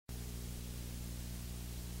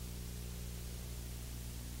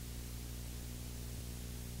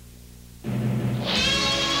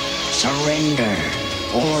Surrender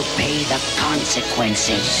or pay the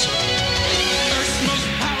consequences. Earth's most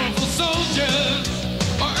powerful soldiers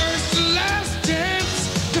are Earth's last chance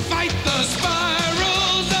to fight the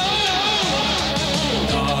spiral zone.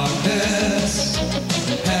 Darkness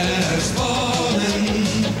has fallen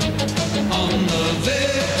on the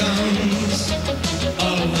victims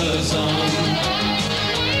of the zone.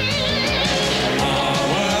 Our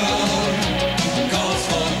world calls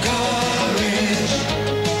for courage,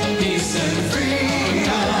 peace and freedom.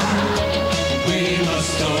 We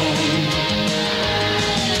must own.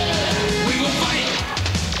 We will fight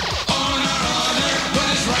on our honor what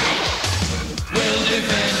is right. We'll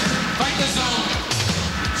defend, fight the zone.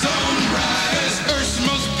 Zone riders, Earth's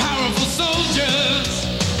most powerful soldiers,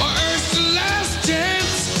 are Earth's last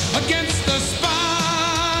chance against the spiral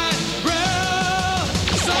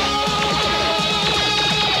zone.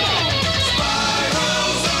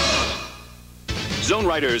 Zone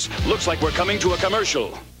Riders, looks like we're coming to a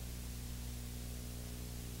commercial.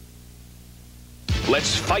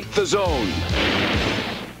 Let's fight the zone.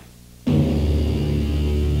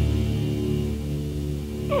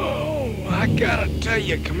 Oh, I gotta tell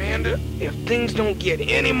you, Commander, if things don't get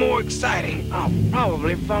any more exciting, I'll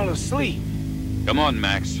probably fall asleep. Come on,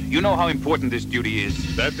 Max. You know how important this duty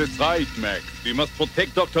is. That is right, Max. We must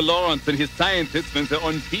protect Dr. Lawrence and his scientists when they're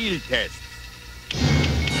on field tests.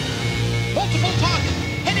 Multiple targets.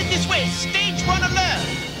 Headed this way. Stage 1 alert.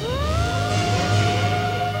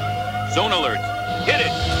 Zone alert. Hit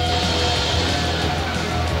it!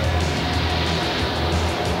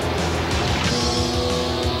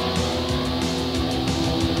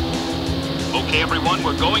 Okay, everyone,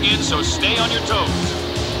 we're going in, so stay on your toes.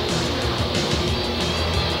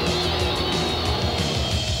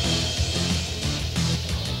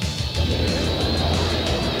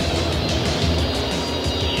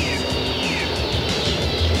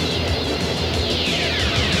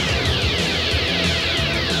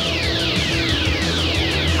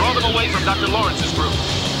 Draw them away from Dr. Lawrence's group.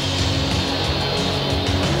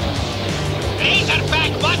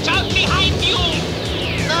 Razorback, watch out behind you.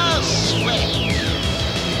 No sweat.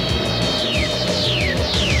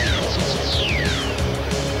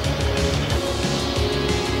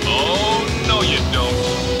 Oh, no you don't.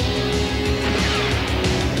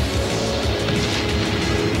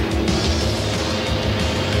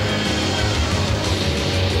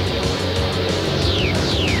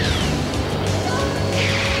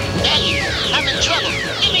 Hey, I'm in trouble.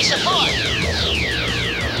 Give me support.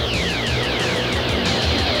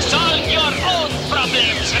 Solve your own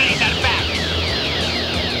problems, Razorback.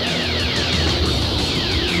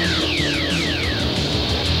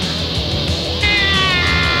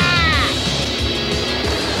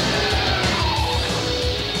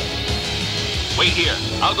 Wait here.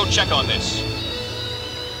 I'll go check on this.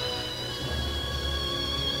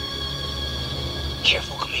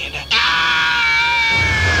 Careful, Commander.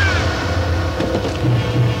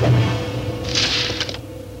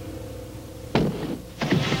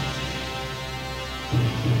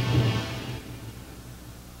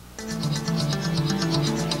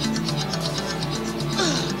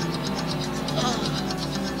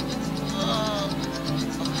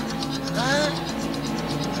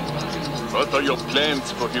 What are your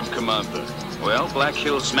plans for him, Commander? Well, Black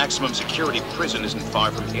Hill's maximum security prison isn't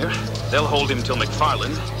far from here. They'll hold him till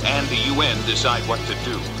McFarland and the UN decide what to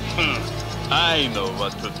do. I know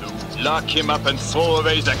what to do. Lock him up and throw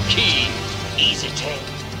away the key.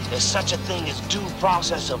 E17. There's such a thing as due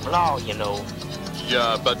process of law, you know.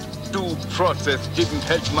 Yeah, but due process didn't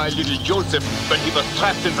help my little Joseph when he was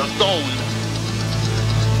trapped in the zone.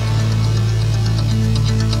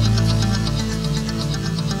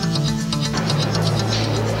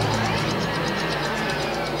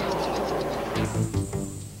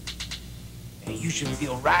 You should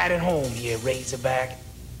feel right at home here, Razorback.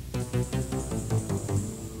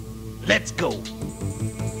 Let's go.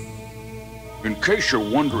 In case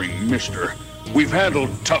you're wondering, mister, we've handled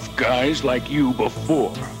tough guys like you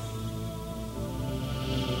before.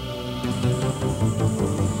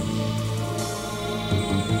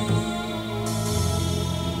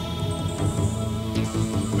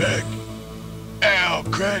 Crack. Al,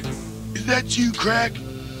 Crack. Is that you, Crack?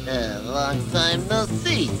 Long time no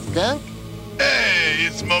see, Skunk. Hey,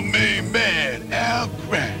 it's my main man, Al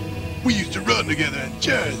Crack. We used to run together in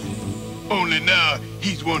Jersey. Only now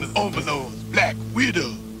he's one of Overlord's Black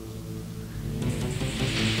Widows.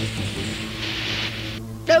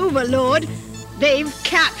 Overlord, they've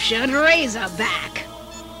captured Razorback.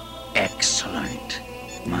 Excellent.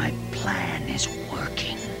 My plan is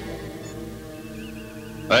working.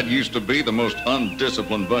 That used to be the most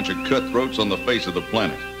undisciplined bunch of cutthroats on the face of the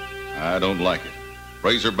planet. I don't like it.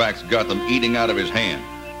 Razorback's got them eating out of his hand.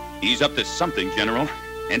 He's up to something, General,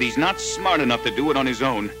 and he's not smart enough to do it on his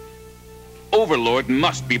own. Overlord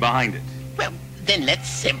must be behind it. Well, then let's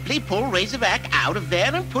simply pull Razorback out of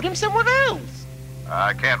there and put him somewhere else.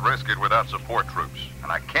 I can't risk it without support troops,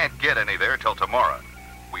 and I can't get any there till tomorrow.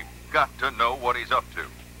 We've got to know what he's up to.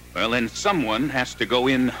 Well, then someone has to go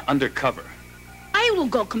in undercover. I will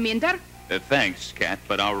go, Commander. Thanks, Cat,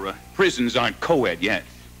 but our prisons aren't co-ed yet.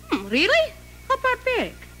 Really? How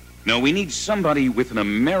barbaric. No, we need somebody with an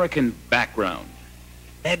American background.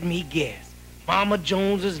 Let me guess. Mama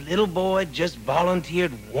Jones's little boy just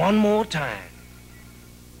volunteered one more time.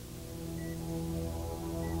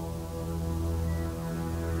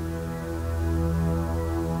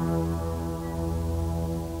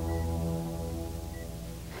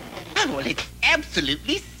 Oh, well, it's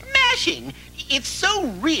absolutely smashing. It's so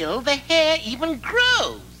real, the hair even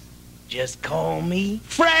grows. Just call me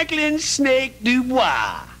Franklin Snake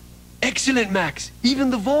Dubois. Excellent, Max. Even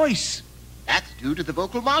the voice. That's due to the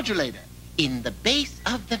vocal modulator in the base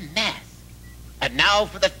of the mask. And now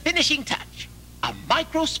for the finishing touch. A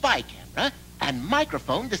micro spy camera and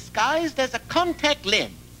microphone disguised as a contact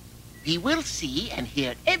lens. We will see and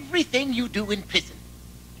hear everything you do in prison.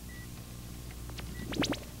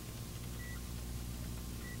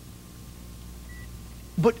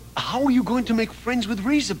 But how are you going to make friends with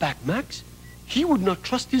Razorback, Max? He would not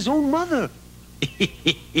trust his own mother.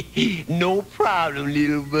 No problem,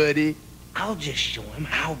 little buddy. I'll just show him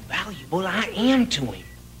how valuable I am to him.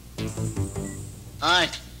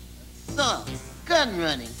 Arson, assault, gun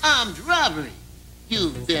running, armed robbery.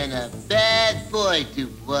 You've been a bad boy,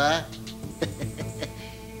 Dubois.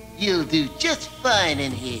 You'll do just fine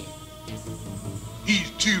in here.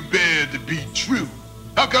 He's too bad to be true.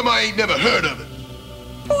 How come I ain't never heard of it?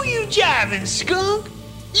 Who you jiving, skunk?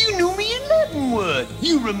 You knew me in Leavenworth.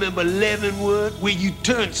 You remember Leavenworth, where you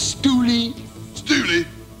turned stoolie? Stoolie?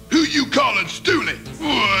 Who you calling stoolie?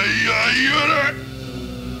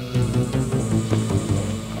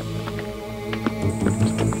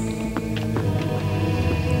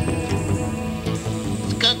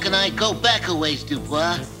 Skunk and I go back a ways,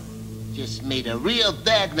 Dubois. Just made a real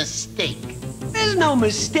bad mistake. There's no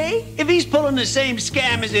mistake. If he's pulling the same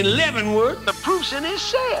scam as in Leavenworth, the proof's in his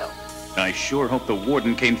cell. I sure hope the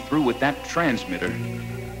warden came through with that transmitter.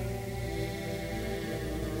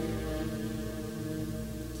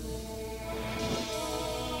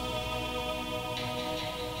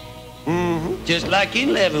 Just like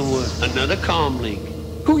in Leavenworth, another comlink.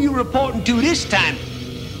 Who you reporting to this time?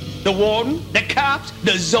 The warden? The cops?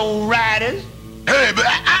 The zone riders? Hey, but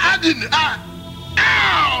I didn't... Ow!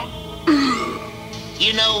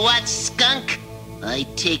 You know what, Skunk? I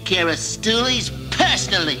take care of stoolies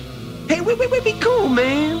personally. Hey, wait, be cool,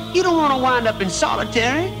 man. You don't want to wind up in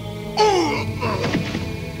solitary.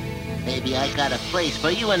 Maybe I got a place for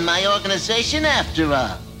you in my organization after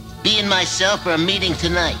all. Me and myself are meeting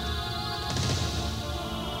tonight.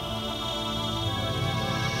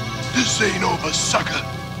 This ain't over, sucker.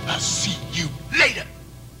 I'll see you later.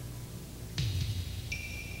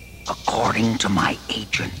 According to my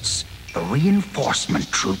agents, the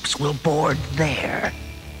reinforcement troops will board there,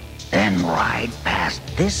 then ride past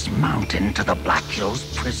this mountain to the Black Hills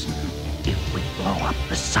prison. If we blow up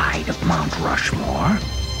the side of Mount Rushmore,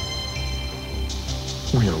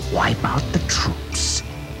 we'll wipe out the troops.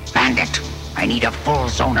 Bandit, I need a full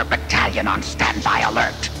zoner battalion on standby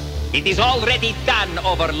alert. It is already done,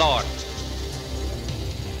 Overlord.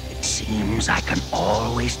 It seems I can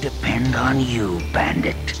always depend on you,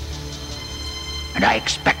 Bandit. And I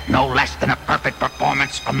expect no less than a perfect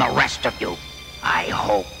performance from the rest of you. I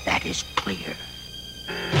hope that is clear.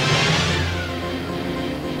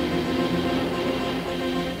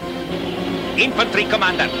 Infantry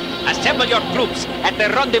Commander, assemble your troops at the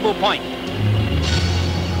rendezvous point.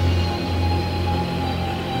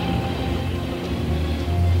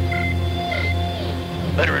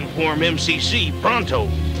 Better inform MCC pronto.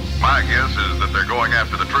 My guess is that they're going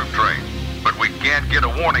after the troop train, but we can't get a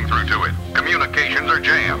warning through to it. Communications are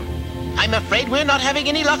jammed. I'm afraid we're not having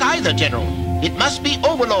any luck either, General. It must be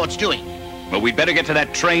Overlord's doing. Well, we'd better get to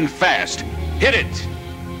that train fast. Hit it!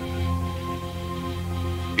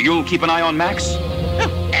 You'll keep an eye on Max?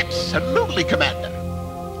 Oh, absolutely, Commander.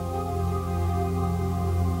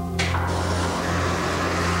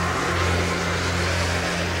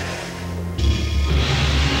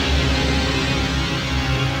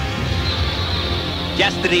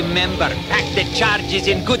 Just remember, pack the charges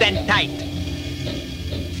in good and tight.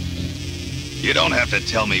 You don't have to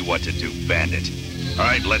tell me what to do, Bandit. All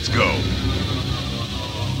right, let's go.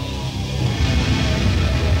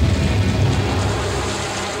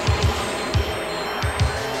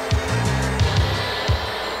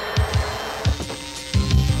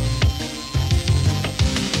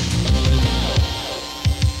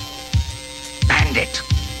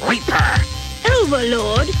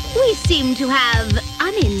 Overlord, we seem to have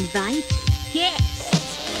uninvited guests.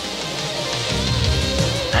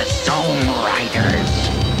 The Zone Riders.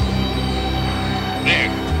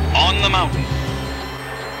 There, on the mountain.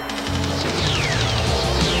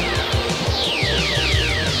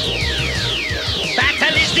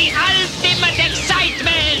 Battle is the ultimate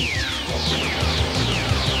excitement!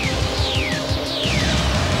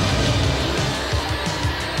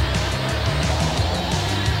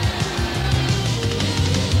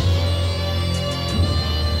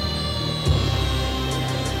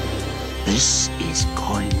 This is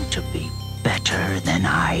going to be better than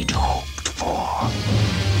I'd hoped for.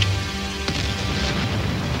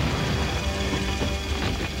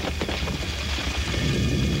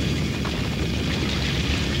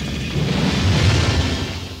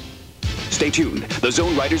 Stay tuned. The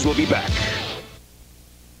Zone Riders will be back.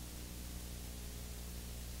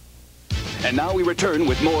 And now we return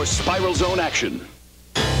with more Spiral Zone action.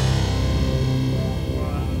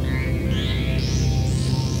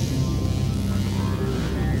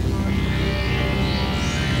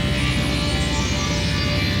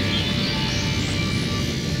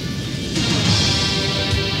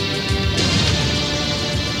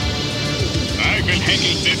 I can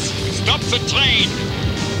handle this. Stop the train.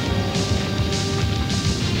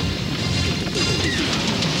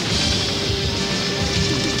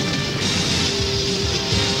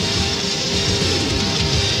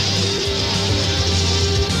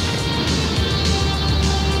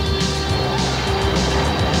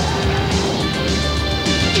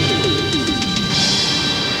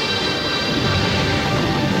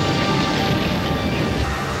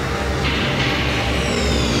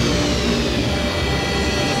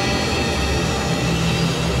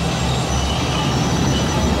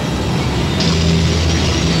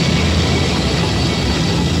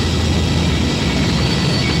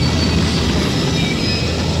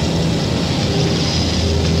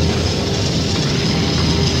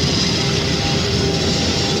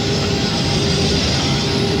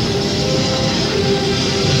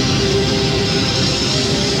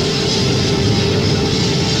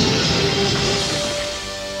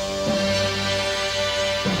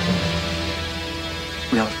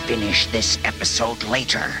 We'll finish this episode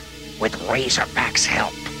later with Razorback's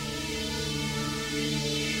help.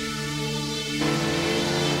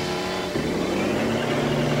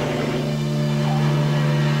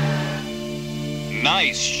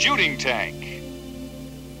 Nice shooting tank.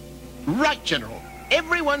 Right, General.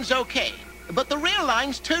 Everyone's okay. But the rail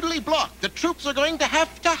line's totally blocked. The troops are going to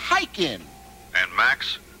have to hike in. And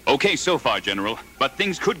Max? Okay so far, General. But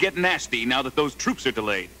things could get nasty now that those troops are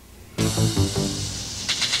delayed.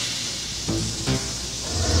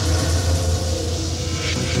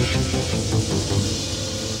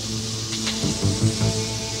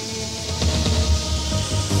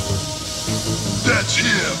 That's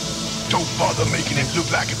him. Don't bother making it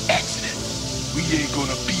look like an accident. We ain't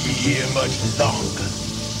gonna be here much longer.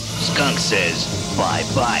 Skunk says,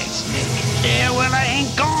 bye-bye, Snake. Yeah, well, I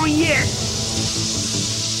ain't gone yet.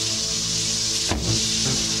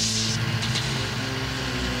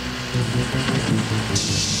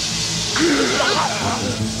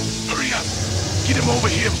 Hurry up. Get him over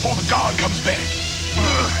here before the guard comes back.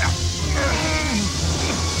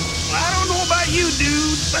 I don't know about you,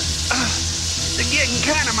 dude, but they're getting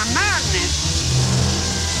kind of monotonous.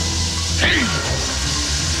 Hey!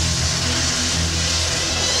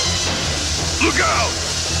 Look out!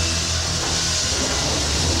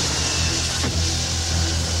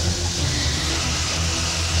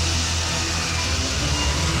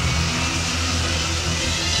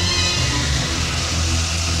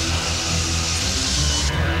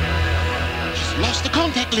 Just lost the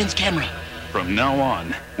contact lens camera. From now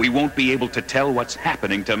on, we won't be able to tell what's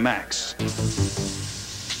happening to Max.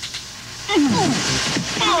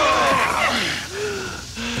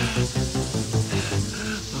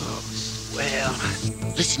 Well,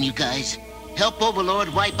 listen, you guys. Help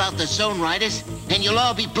Overlord wipe out the Zone Riders, and you'll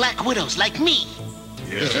all be Black Widows like me.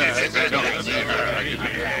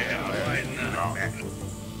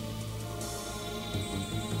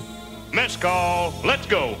 Mess call. Let's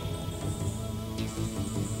go.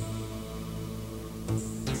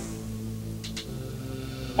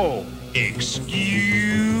 Oh,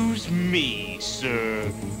 excuse me, sir.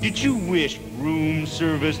 Did you wish room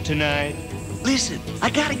service tonight? Listen, I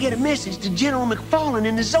gotta get a message to General McFarlane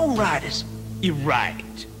and the Zone Riders. You're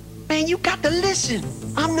right. Man, you got to listen.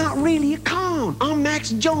 I'm not really a con. I'm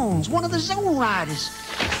Max Jones, one of the Zone Riders.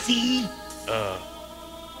 See?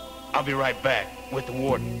 I'll be right back with the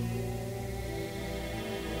warden.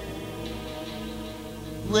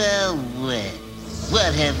 Well, well.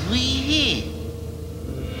 What have we here?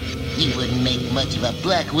 He wouldn't make much of a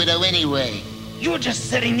Black Widow anyway. You're just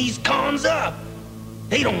setting these cons up.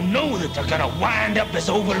 They don't know that they're gonna wind up as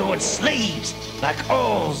Overlord slaves, like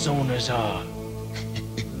all zoners are.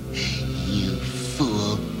 You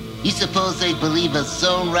fool. You suppose they believe a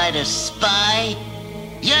Zone Rider spy?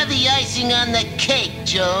 You're the icing on the cake,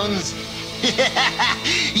 Jones.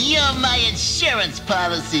 You're my insurance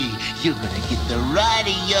policy. You're gonna get the ride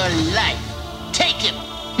of your life. Take him.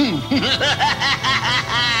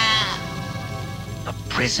 The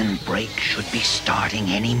prison break should be starting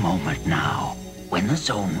any moment now. When the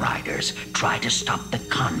Zone Riders try to stop the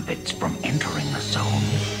convicts from entering the zone,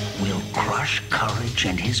 we'll crush Courage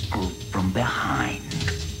and his group from behind.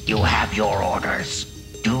 You have your orders.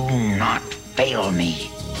 Do not fail me.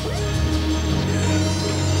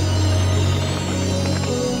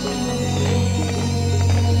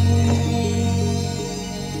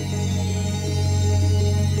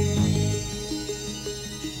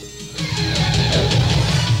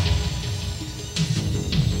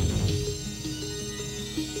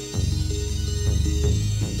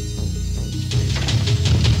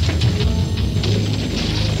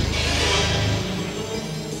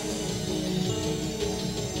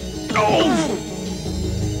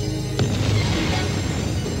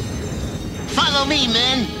 Follow me,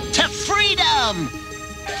 men, to freedom!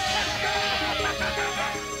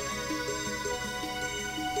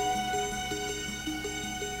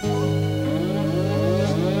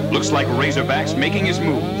 Looks like Razorback's making his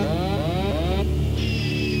move.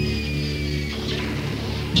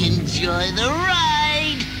 Enjoy the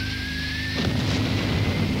ride!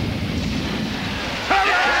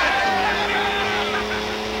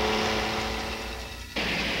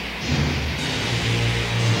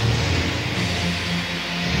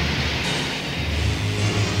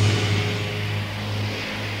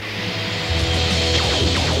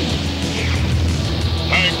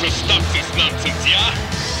 Time to stop this nonsense, yeah?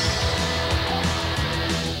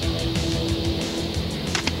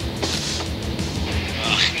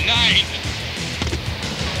 Nein!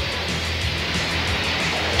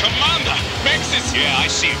 Commander! Maxis! Yeah, I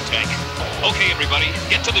see him, Tank. Okay, everybody,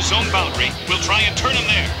 get to the zone boundary. We'll try and turn him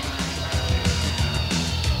there.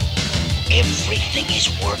 Everything is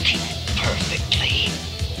working perfectly.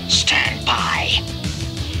 Stand by.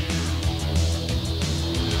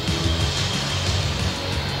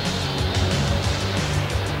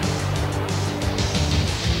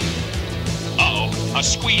 Uh-oh, a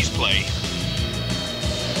squeeze play.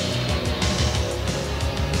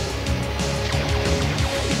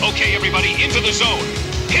 Okay, everybody, into the zone.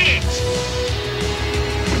 Hit it!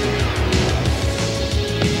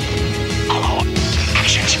 Hello,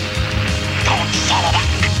 actions. Don't follow back.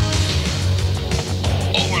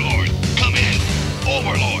 Overlord, come in.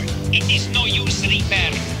 Overlord. It is no use,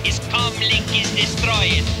 Reaper. His comm link is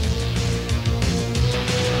destroyed.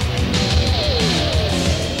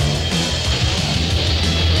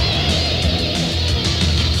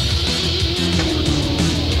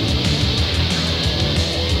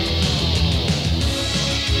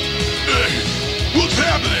 What's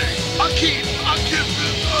happening? I can't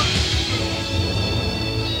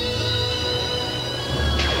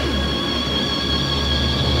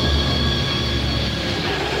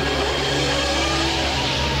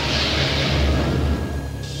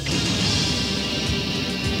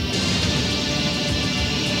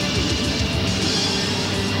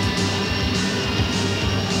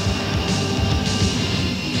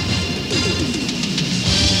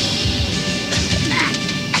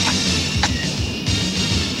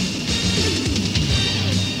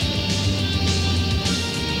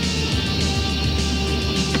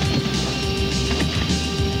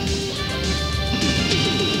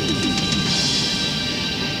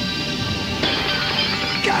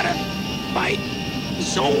Gotta fight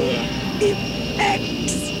Zone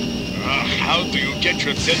X. How do you get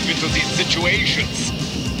yourself into these situations?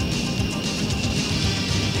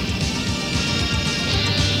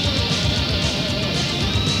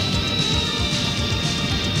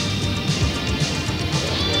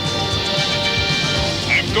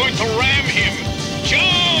 I'm going to ram him!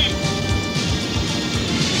 Jump!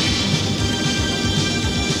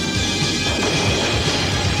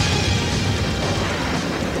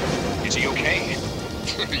 Is he okay?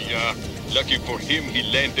 Yeah, lucky for him, he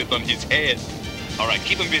landed on his head. All right,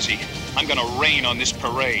 keep him busy. I'm gonna rain on this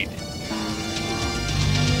parade.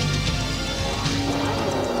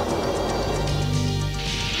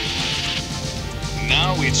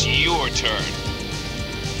 Now it's your turn.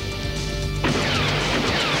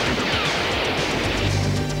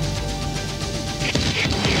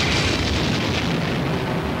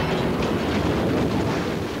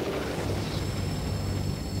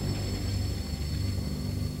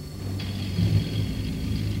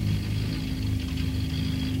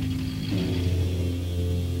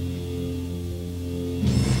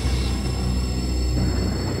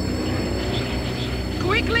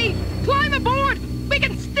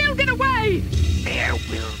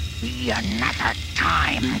 be another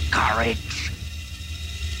time, Courage.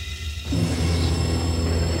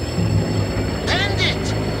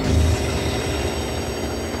 Bandit!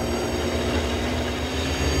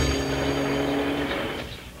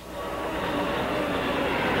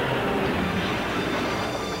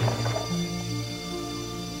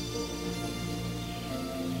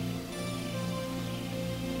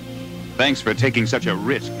 Thanks for taking such a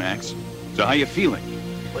risk, Max. So how you feeling?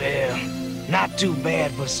 Well, not too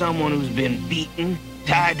bad for someone who's been beaten,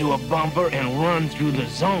 tied to a bumper, and run through the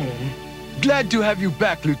zone. Glad to have you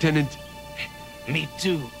back, Lieutenant. Me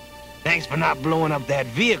too. Thanks for not blowing up that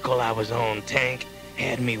vehicle I was on, Tank.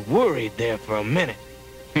 Had me worried there for a minute.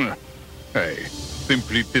 I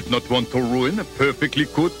simply did not want to ruin a perfectly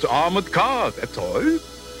good armored car, that's all.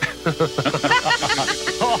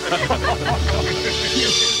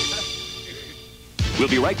 We'll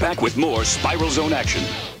be right back with more Spiral Zone action.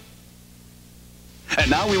 And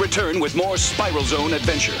now we return with more Spiral Zone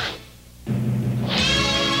adventure.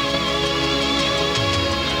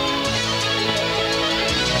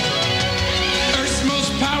 Earth's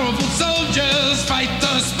most powerful soldiers fight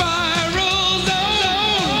the Spiral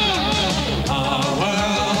Zone. Our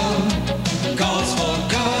world calls for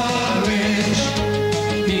courage,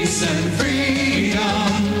 peace and freedom.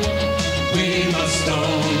 We must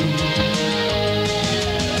own.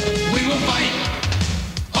 We will fight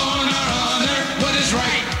on our honor, what is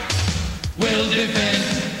right. We'll defend,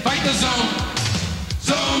 fight the zone.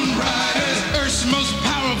 Zone Riders, Earth's most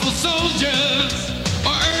powerful soldiers,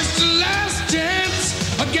 or Earth's last chance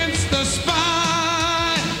against the Spiral.